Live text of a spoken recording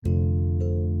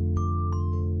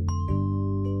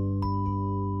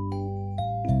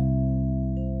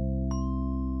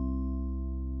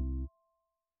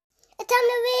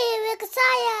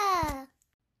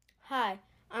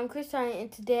Chriscya, and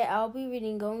today I'll be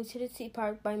reading Going to the Sea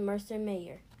Park by Mercer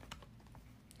Mayer.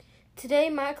 Today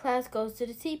my class goes to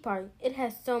the sea park. It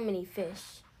has so many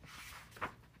fish.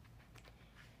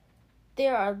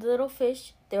 There are little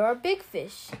fish. There are big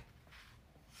fish.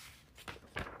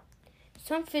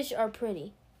 Some fish are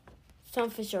pretty. Some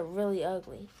fish are really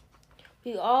ugly.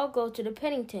 We all go to the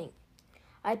petting tank.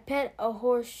 I pet a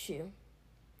horseshoe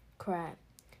crab.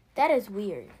 That is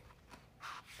weird.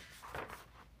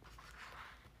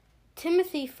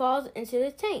 Timothy falls into the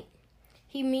tank.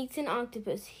 He meets an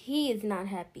octopus. He is not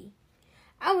happy.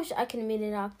 I wish I could meet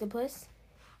an octopus.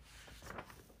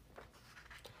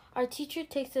 Our teacher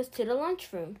takes us to the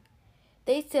lunchroom.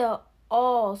 They sell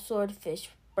all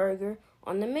swordfish burger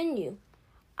on the menu.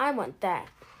 I want that.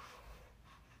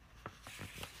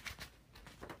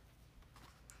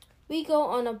 We go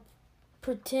on a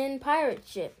pretend pirate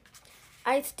ship.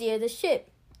 I steer the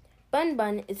ship. Bun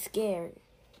Bun is scared.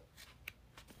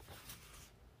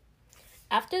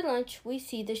 After lunch, we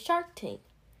see the shark tank.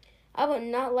 I would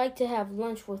not like to have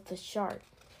lunch with the shark.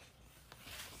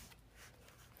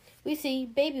 We see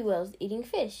baby whales eating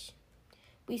fish.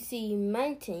 We see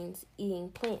mantains eating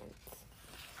plants.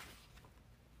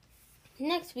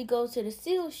 Next, we go to the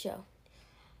seal show.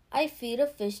 I feed a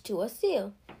fish to a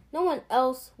seal. No one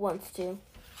else wants to.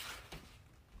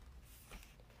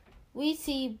 We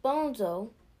see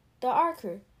Bonzo, the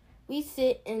archer. We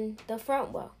sit in the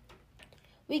front row.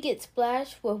 We get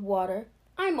splashed with water.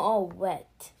 I'm all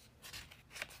wet.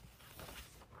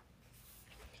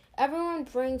 Everyone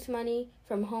brings money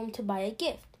from home to buy a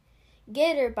gift.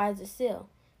 Gator buys a seal.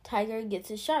 Tiger gets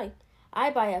a shark. I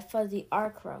buy a fuzzy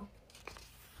crow.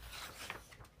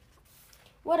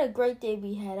 What a great day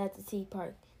we had at the sea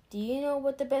park. Do you know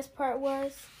what the best part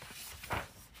was?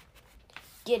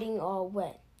 Getting all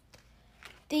wet.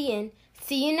 The end.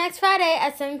 See you next Friday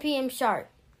at 7 p.m. sharp.